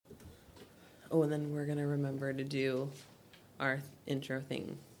Oh, and then we're going to remember to do our intro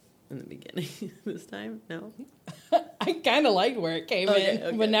thing in the beginning this time. No? I kind of liked where it came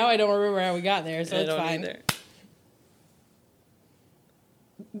in, but now I don't remember how we got there, so it's fine.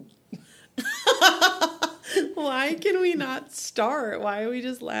 Why can we not start? Why are we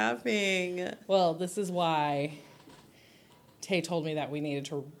just laughing? Well, this is why Tay told me that we needed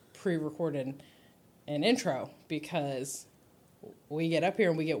to pre-record an intro, because we get up here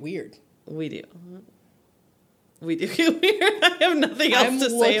and we get weird. We do. We do get weird. I have nothing else to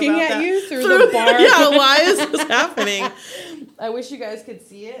say about that. I'm looking at you through the bar. Yeah, why is this happening? I wish you guys could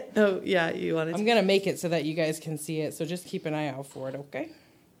see it. Oh, yeah, you wanted to. I'm going to make it so that you guys can see it, so just keep an eye out for it, okay?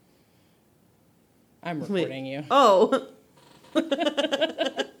 I'm recording you. Oh. So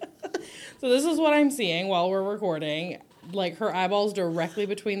this is what I'm seeing while we're recording. Like, her eyeballs directly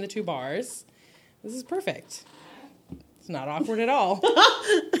between the two bars. This is perfect. It's not awkward at all.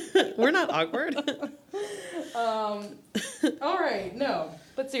 We're not awkward. All right, no.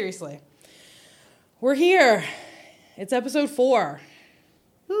 But seriously. We're here. It's episode 4.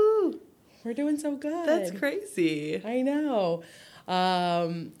 Woo. We're doing so good. That's crazy. I know.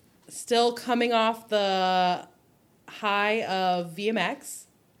 Still coming off the high of VMX.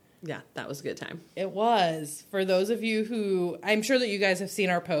 Yeah, that was a good time. It was. For those of you who, I'm sure that you guys have seen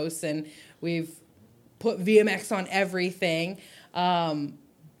our posts and we've put VMX on everything.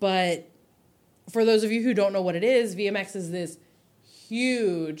 But for those of you who don't know what it is, VMX is this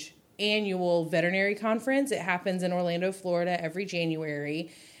huge annual veterinary conference. It happens in Orlando, Florida every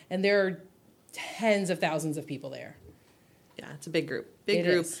January. And there are tens of thousands of people there. Yeah, it's a big group. Big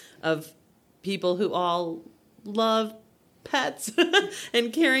group of people who all love pets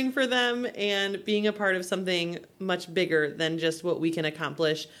and caring for them and being a part of something much bigger than just what we can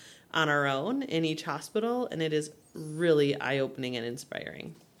accomplish on our own in each hospital. And it is really eye-opening and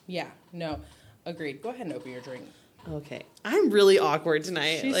inspiring. Yeah, no, agreed. Go ahead and open your drink. Okay. I'm really awkward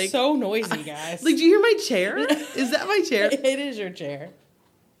tonight. She's so noisy, guys. Like, do you hear my chair? Is that my chair? It is your chair.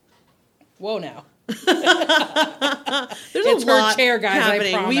 Whoa, now. There's a lot chair, guys,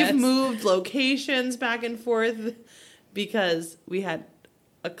 happening. I promise. We've moved locations back and forth because we had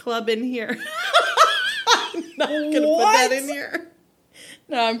a club in here. I'm not going to put that in here.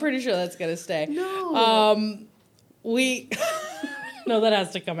 No, I'm pretty sure that's going to stay. No. No, that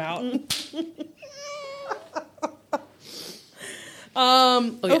has to come out. Okay.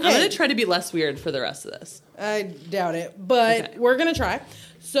 I'm going to try to be less weird for the rest of this. I doubt it, but we're going to try.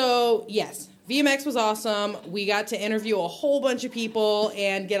 So, yes, VMX was awesome. We got to interview a whole bunch of people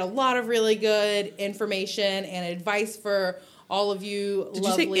and get a lot of really good information and advice for all of you. Did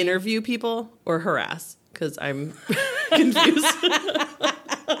you say interview people or harass? Because I'm confused.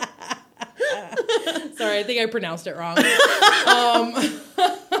 Sorry, I think I pronounced it wrong.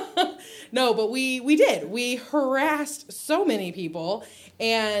 No, but we did. We harassed so many people,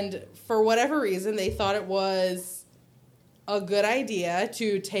 and for whatever reason, they thought it was a good idea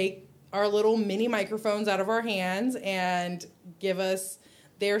to take our little mini microphones out of our hands and give us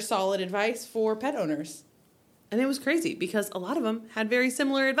their solid advice for pet owners. And it was crazy because a lot of them had very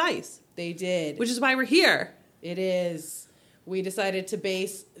similar advice. They did. Which is why we're here. It is. We decided to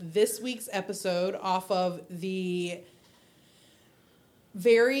base this week's episode off of the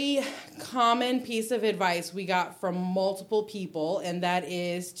very common piece of advice we got from multiple people, and that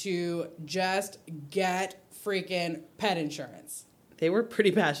is to just get freaking pet insurance. They were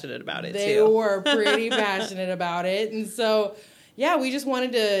pretty passionate about it, They were pretty passionate about it. And so, yeah, we just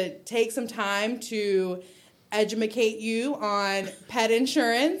wanted to take some time to educate you on pet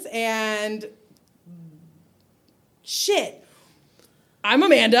insurance. And shit, I'm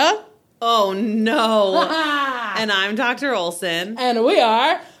Amanda. Oh, no. And I'm Dr. Olson. And we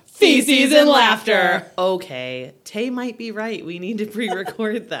are Feces and Laughter. Okay, Tay might be right. We need to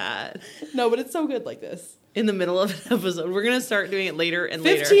pre-record that. No, but it's so good like this. In the middle of an episode. We're going to start doing it later and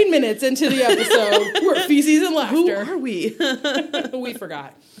 15 minutes into the episode, we're Feces and Laughter. Who are we? We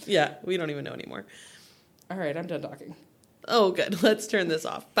forgot. Yeah, we don't even know anymore. All right, I'm done talking. Oh, good. Let's turn this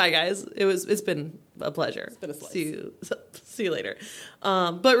off. Bye, guys. It's been a pleasure. It's been a slice. See you later.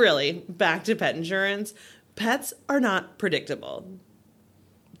 But really, back to pet insurance. Pets are not predictable.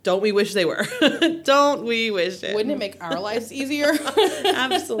 Don't we wish they were? Don't we wish it? Wouldn't it make our lives easier?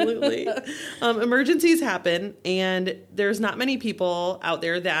 Absolutely. Emergencies happen, and there's not many people out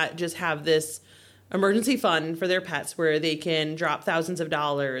there that just have this emergency fund for their pets where they can drop thousands of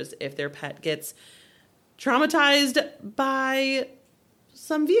dollars if their pet gets traumatized by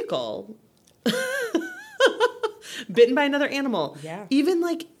some vehicle. Bitten by another animal. Yeah. Even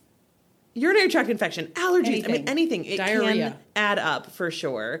like urinary tract infection, allergies. Anything. I mean, anything. It Diarrhea. can add up for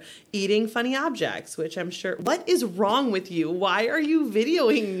sure. Eating funny objects, which I'm sure. What is wrong with you? Why are you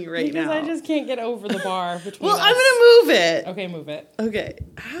videoing me right because now? I just can't get over the bar between well, us. I'm going to move it. Okay, move it. Okay.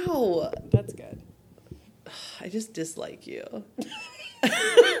 Ow. That's good. I just dislike you.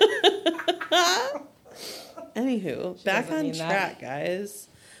 Anywho, back on track, guys.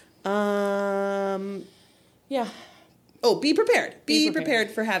 Yeah. Oh, be prepared. Be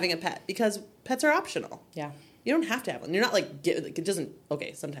prepared for having a pet because pets are optional. Yeah. You don't have to have one. You're not like, it doesn't,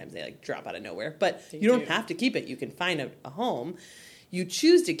 okay, sometimes they like drop out of nowhere, but you don't have to keep it. You can find a home. You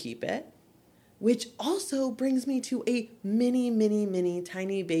choose to keep it, which also brings me to a mini,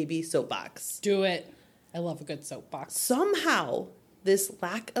 tiny baby soapbox. Do it. I love a good soapbox. Somehow, this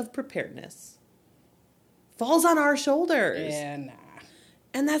lack of preparedness falls on our shoulders. Yeah, nah.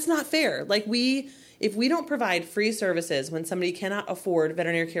 And that's not fair. Like if we don't provide free services when somebody cannot afford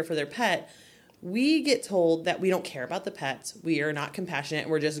veterinary care for their pet, we get told that we don't care about the pets. We are not compassionate.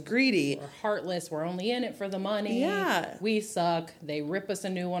 We're just greedy. We're heartless. We're only in it for the money. Yeah. We suck. They rip us a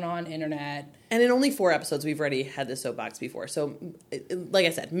new one on internet. And in only 4 episodes, we've already had this soapbox before. So, like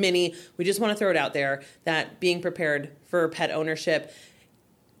I said, we just want to throw it out there that being prepared for pet ownership,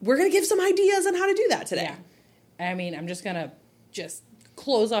 we're going to give some ideas on how to do that today. Yeah. I mean, I'm just going to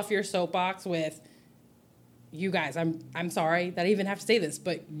close off your soapbox with, you guys, I'm sorry that I even have to say this,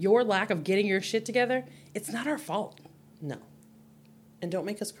 but your lack of getting your shit together, it's not our fault. No. And don't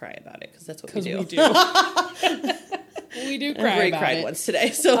make us cry about it, because that's what we do. We do. We do cry Everybody about cried it. once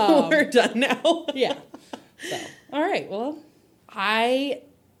today, so we're done now. Yeah. So, all right. Well, I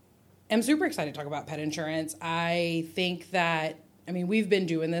am super excited to talk about pet insurance. I think that, we've been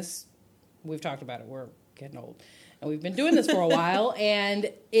doing this. We've talked about it. We're getting old. And we've been doing this for a while, and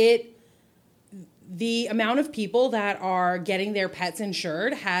the amount of people that are getting their pets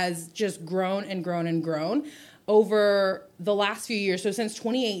insured has just grown and grown and grown over the last few years. So since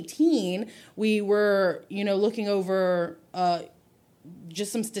 2018, we were, looking over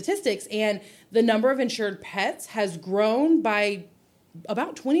just some statistics, and the number of insured pets has grown by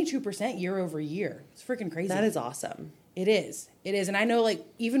about 22% year over year. It's freaking crazy. That is awesome. It is. And I know,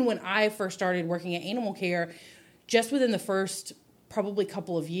 even when I first started working at animal care, just within the first probably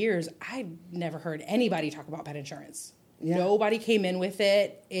couple of years, I never heard anybody talk about pet insurance. Yeah. Nobody came in with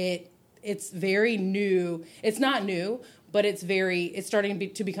it. It's very new. It's not new, but it's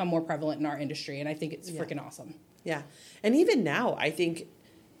starting to become more prevalent in our industry, and I think it's freaking awesome. Yeah. And even now, I think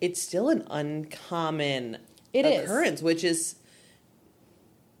it's still an uncommon occurrence, which is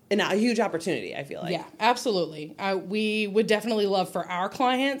a huge opportunity, I feel like. Yeah, absolutely. We would definitely love for our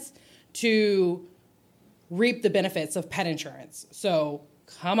clients to reap the benefits of pet insurance. So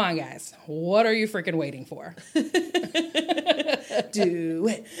come on, guys. What are you freaking waiting for? Do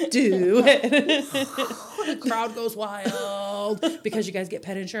it. The crowd goes wild because you guys get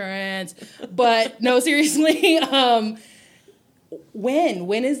pet insurance. But no, seriously,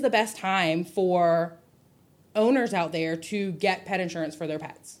 when is the best time for owners out there to get pet insurance for their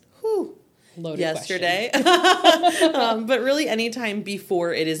pets? Whew. Loaded yesterday. But really anytime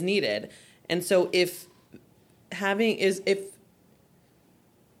before it is needed. And so if having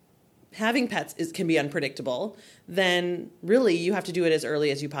pets can be unpredictable, then really you have to do it as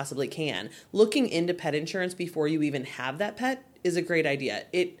early as you possibly can. Looking into pet insurance before you even have that pet is a great idea.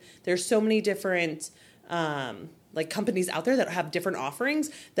 There's so many different companies out there that have different offerings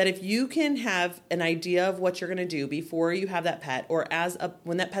that if you can have an idea of what you're going to do before you have that pet, or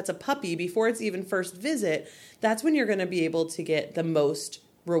when that pet's a puppy, before it's even first visit, that's when you're going to be able to get the most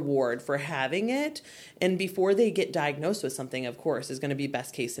reward for having it. And before they get diagnosed with something, of course, is going to be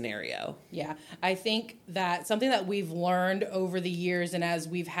best case scenario. Yeah. I think that something that we've learned over the years, and as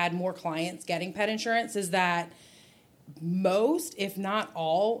we've had more clients getting pet insurance, is that most, if not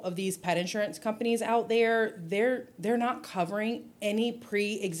all, of these pet insurance companies out there, they're not covering any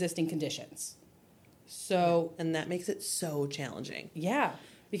pre-existing conditions. So, and that makes it so challenging. Yeah.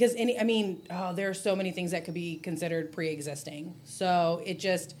 Because there are so many things that could be considered pre-existing. So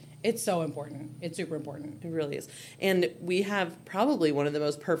it's so important. It's super important. It really is. And we have probably one of the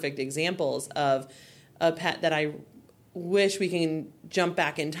most perfect examples of a pet that I wish we can jump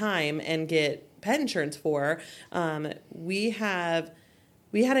back in time and get pet insurance for. We had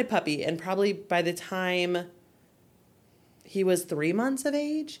a puppy, and probably by the time he was 3 months of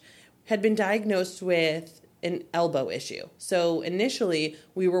age, had been diagnosed with an elbow issue. So initially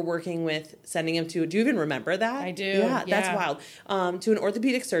we were working with sending him to, do you even remember that? I do. Yeah. That's wild. To an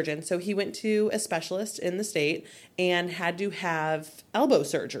orthopedic surgeon. So he went to a specialist in the state and had to have elbow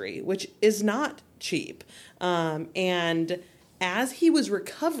surgery, which is not cheap. And as he was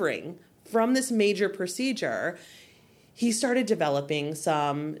recovering from this major procedure, he started developing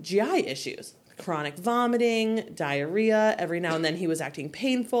some GI issues. Chronic vomiting, diarrhea. Every now and then he was acting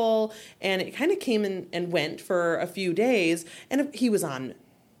painful, and it kind of came and went for a few days. And he was on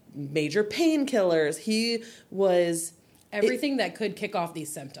major painkillers. He was everything that could kick off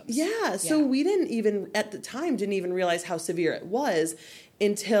these symptoms. Yeah. So we didn't even realize how severe it was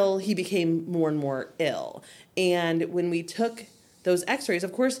until he became more and more ill. And when we took those x-rays,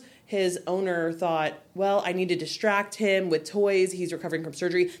 of course, his owner thought, well, I need to distract him with toys. He's recovering from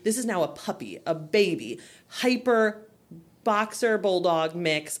surgery. This is now a puppy, a baby, hyper boxer bulldog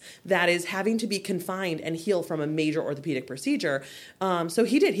mix that is having to be confined and heal from a major orthopedic procedure. So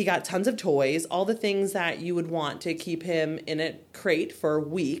he got tons of toys, all the things that you would want to keep him in a crate for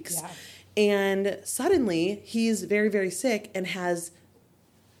weeks. Yeah. And suddenly he's very, very sick and has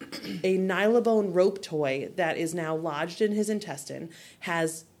a nylabone rope toy that is now lodged in his intestine,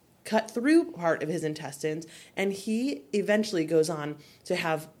 has cut through part of his intestines, and he eventually goes on to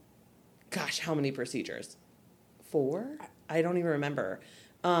have, how many procedures? 4? I don't even remember.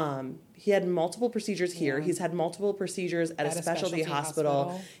 He had multiple procedures here. Yeah. He's had multiple procedures at a specialty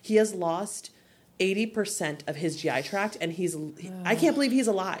hospital. He has lost 80% of his GI tract, and I can't believe he's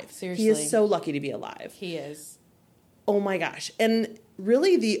alive. Seriously. He is so lucky to be alive. He is. Oh my gosh. And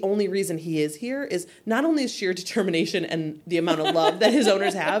really the only reason he is here is not only his sheer determination and the amount of love that his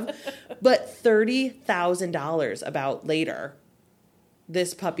owners have, but $30,000 about later,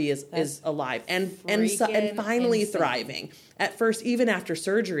 this puppy is alive and finally insane. Thriving. At first, even after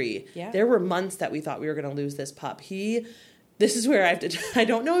surgery, there were months that we thought we were going to lose this pup. This is where I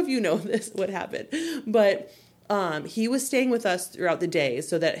don't know if you know this, what happened, but he was staying with us throughout the day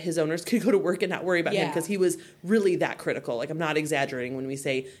so that his owners could go to work and not worry about him, because he was really that critical. Like, I'm not exaggerating when we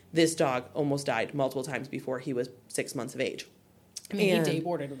say this dog almost died multiple times before he was 6 months of age. I mean, he day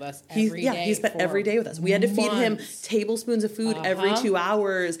boarded with us every day. He spent every day with us. We had to feed him tablespoons of food every 2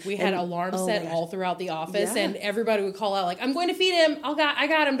 hours. We had alarms set all throughout the office, and everybody would call out, like, I'm going to feed him. I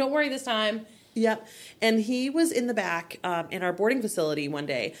got him. Don't worry this time. Yep. And he was in the back in our boarding facility one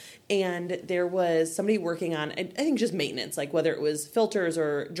day, and there was somebody working on, I think, just maintenance, like whether it was filters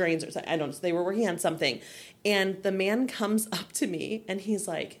or drains or something. I don't know. So they were working on something. And the man comes up to me, and he's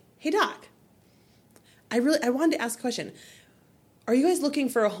like, hey, Doc, I wanted to ask a question. Are you guys looking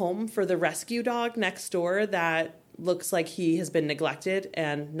for a home for the rescue dog next door that looks like he has been neglected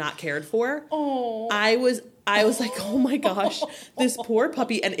and not cared for? Oh. I was like, oh my gosh, this poor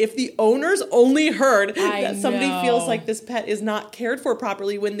puppy. And if the owners only heard that somebody feels like this pet is not cared for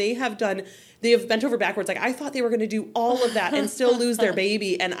properly when they have bent over backwards. Like, I thought they were going to do all of that and still lose their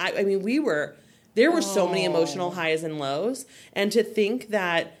baby. And I mean, there were so many emotional highs and lows. And to think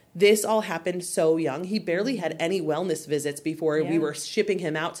that this all happened so young, he barely had any wellness visits before we were shipping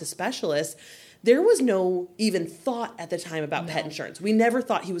him out to specialists. There was no even thought at the time about pet insurance. We never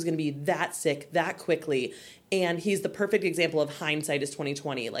thought he was going to be that sick that quickly. And he's the perfect example of hindsight is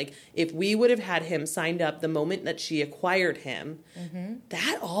 2020. Like, if we would have had him signed up the moment that she acquired him,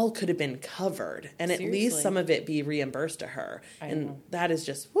 that all could have been covered. And seriously, at least some of it be reimbursed to her. I know. That is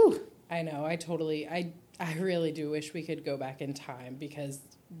just, whew. I know. I really do wish we could go back in time, because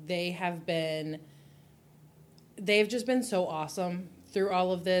they've just been so awesome through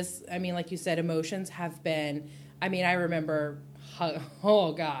all of this. I mean, like you said, emotions have been, I mean, I remember hugging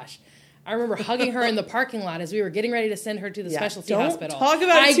her in the parking lot as we were getting ready to send her to the specialty hospital. Don't talk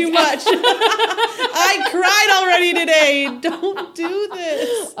about it too much. I cried already today. Don't do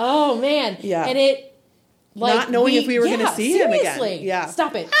this. Oh, man. Yeah. And it, like, not knowing if we were going to see him again. Yeah.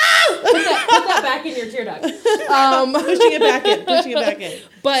 Stop it. Put that back in your tear duct. Pushing it back in.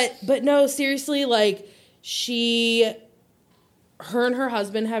 But no, seriously, like, her and her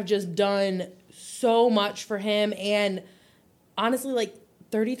husband have just done so much for him. And honestly, like,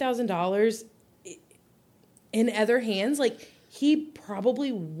 $30,000 in other hands, like, he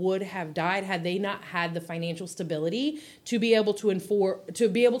probably would have died had they not had the financial stability to be able to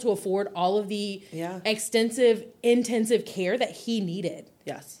afford all of the extensive, intensive care that he needed.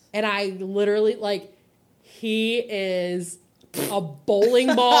 Yes. And I literally, like, he is a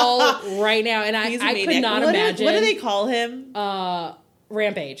bowling ball right now, and I could not imagine. What do they call him?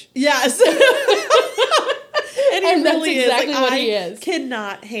 Rampage. Yes. And that's exactly what he is. I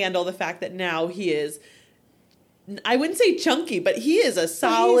cannot handle the fact that now he is, I wouldn't say chunky, but he is a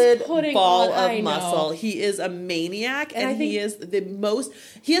solid ball of muscle. He is a maniac, and he is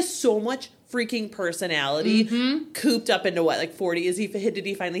he has so much freaking personality cooped up into what, like 40? Did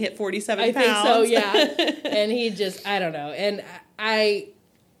he finally hit 47 pounds? I think so, yeah. And he just, I don't know. And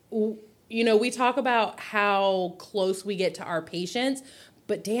we talk about how close we get to our patients,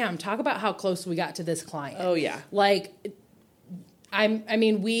 But damn, talk about how close we got to this client. Oh, yeah. Like, I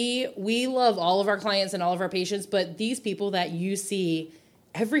mean, we love all of our clients and all of our patients, but these people that you see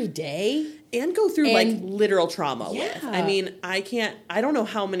every day and go through like literal trauma yeah. with. I mean, I don't know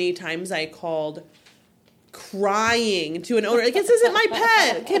how many times I called crying to an owner, like, this isn't my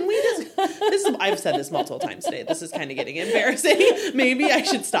pet. Can we just, I've said this multiple times today. This is kind of getting embarrassing. Maybe I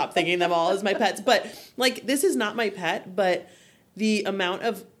should stop thinking them all as my pets. But like, this is not my pet, but the amount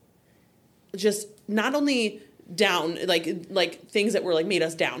of just not only down, like things that were like made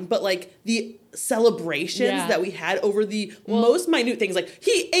us down, but like the celebrations that we had over the most minute things, like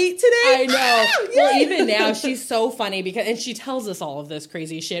he ate today. I know. Well, even now she's so funny and she tells us all of this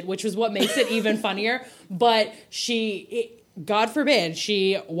crazy shit, which is what makes it even funnier. But God forbid,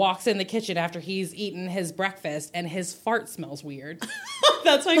 she walks in the kitchen after he's eaten his breakfast and his fart smells weird.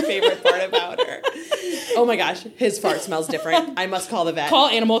 That's my favorite part about her. Oh my gosh, his fart smells different. I must call the vet. Call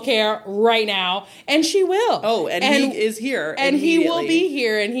animal care right now. And she will. Oh, and he is here. And he will be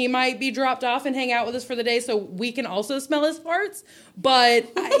here. And he might be dropped off and hang out with us for the day so we can also smell his farts.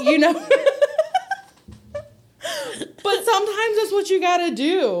 But, you know. But sometimes that's what you gotta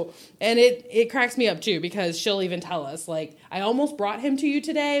do. And it cracks me up too, because she'll even tell us, like, I almost brought him to you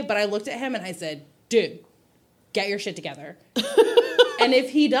today, but I looked at him and I said, dude, get your shit together. And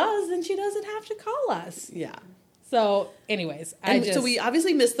if he does, then she doesn't have to call us. Yeah. So anyways, so we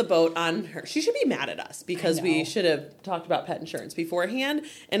obviously missed the boat on her. She should be mad at us because we should have talked about pet insurance beforehand.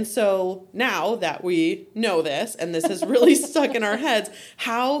 And so now that we know this, and this has really stuck in our heads,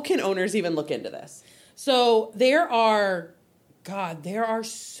 how can owners even look into this? So there are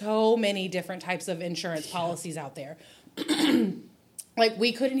so many different types of insurance policies out there. Like,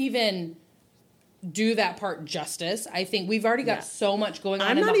 we couldn't even do that part justice. I think we've already got so much going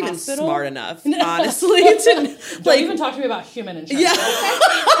on in the hospital. I'm not even smart enough, honestly, to don't even talk to me about human insurance. Yeah,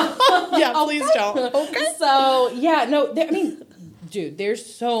 okay? Yeah, please don't. Okay. So yeah, no, I mean, dude, there's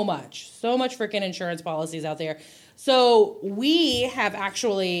so much freaking insurance policies out there. So we have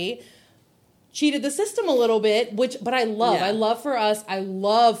actually cheated the system a little bit, but I love. Yeah. I love for us. I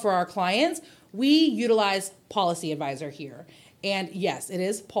love for our clients. We utilize Policy Advisor here, and yes, it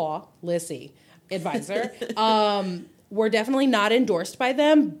is Pawlicies Advisor. We're definitely not endorsed by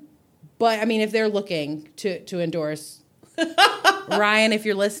them, but I mean, if they're looking to endorse, Ryan, if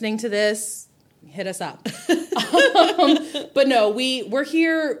you're listening to this, hit us up. But no, we're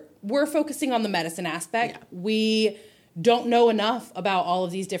here. We're focusing on the medicine aspect. Yeah. We don't know enough about all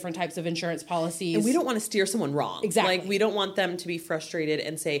of these different types of insurance policies. And we don't want to steer someone wrong. Exactly. Like, we don't want them to be frustrated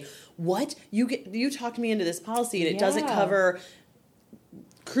and say, what? You talked me into this policy and it doesn't cover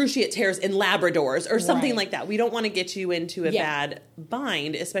cruciate tears in Labradors or something like that. We don't want to get you into a bad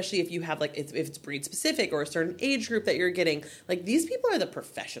bind, especially if you have, like, if it's breed specific or a certain age group that you're getting. Like, these people are the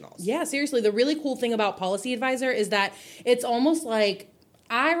professionals. Yeah, seriously. The really cool thing about Policy Advisor is that it's almost like,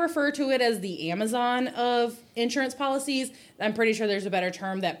 I refer to it as the Amazon of insurance policies. I'm pretty sure there's a better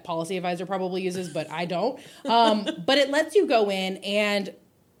term that Policy Advisor probably uses, but I don't. But it lets you go in and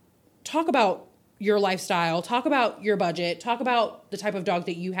talk about your lifestyle, talk about your budget, talk about the type of dog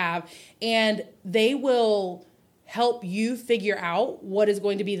that you have, and they will help you figure out what is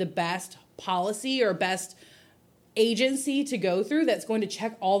going to be the best policy or best agency to go through that's going to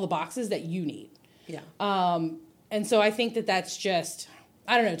check all the boxes that you need. Yeah. And so I think that that's just,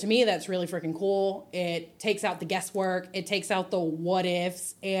 I don't know, to me, that's really freaking cool. It takes out the guesswork. It takes out the what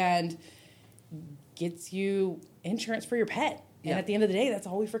ifs and gets you insurance for your pet. And at the end of the day, that's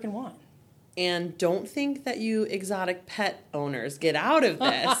all we freaking want. And don't think that you exotic pet owners get out of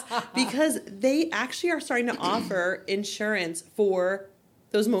this, because they actually are starting to offer insurance for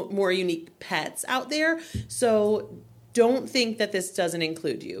those more unique pets out there. So don't think that this doesn't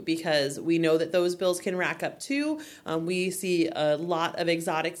include you, because we know that those bills can rack up too. We see a lot of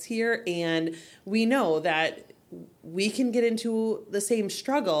exotics here, and we know that we can get into the same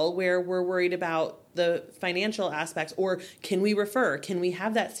struggle where we're worried about the financial aspects, or can we refer? Can we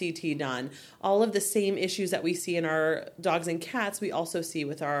have that CT done? All of the same issues that we see in our dogs and cats, we also see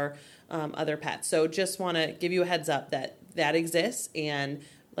with our other pets. So just want to give you a heads up that exists, and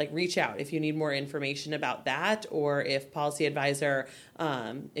like, reach out if you need more information about that, or if Policy Advisor,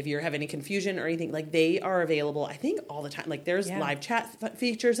 if you have any confusion or anything, like, they are available, I think, all the time. Like, there's live chat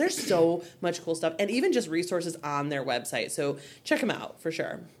features. There's so much cool stuff, and even just resources on their website. So check them out for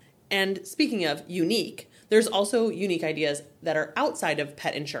sure. And speaking of unique, there's also unique ideas that are outside of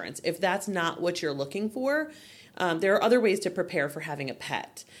pet insurance. If that's not what you're looking for, there are other ways to prepare for having a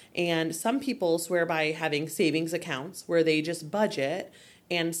pet. And some people swear by having savings accounts where they just budget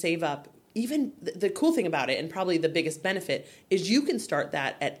and save up even the cool thing about it, and probably the biggest benefit, is you can start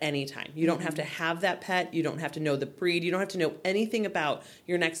that at any time. You don't have to have that pet. You don't have to know the breed. You don't have to know anything about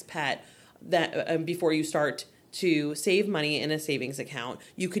your next pet that before you start to save money in a savings account.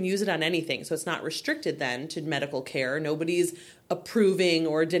 You can use it on anything. So it's not restricted then to medical care. Nobody's approving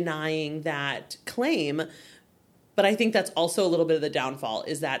or denying that claim. But I think that's also a little bit of the downfall,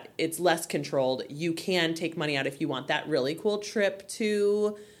 is that it's less controlled. You can take money out if you want that really cool trip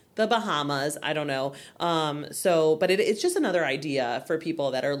to the Bahamas. I don't know. But it's just another idea for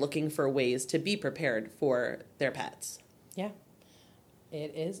people that are looking for ways to be prepared for their pets. Yeah,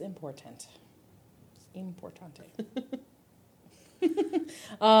 it is important. It's importante.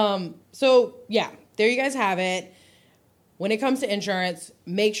 So yeah, there you guys have it. When it comes to insurance,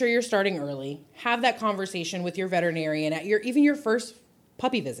 make sure you're starting early. Have that conversation with your veterinarian at even your first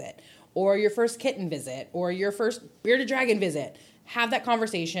puppy visit, or your first kitten visit, or your first bearded dragon visit. Have that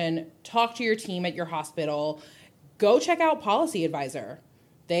conversation. Talk to your team at your hospital. Go check out Policy Advisor.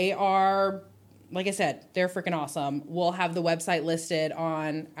 They are, like I said, they're freaking awesome. We'll have the website listed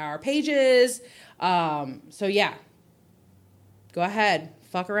on our pages. So yeah, go ahead,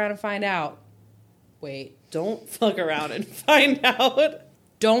 fuck around and find out. Wait. Don't fuck around and find out.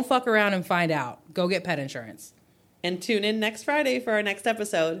 Don't fuck around and find out. Go get pet insurance. And tune in next Friday for our next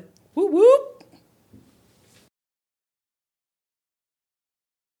episode. Whoop whoop.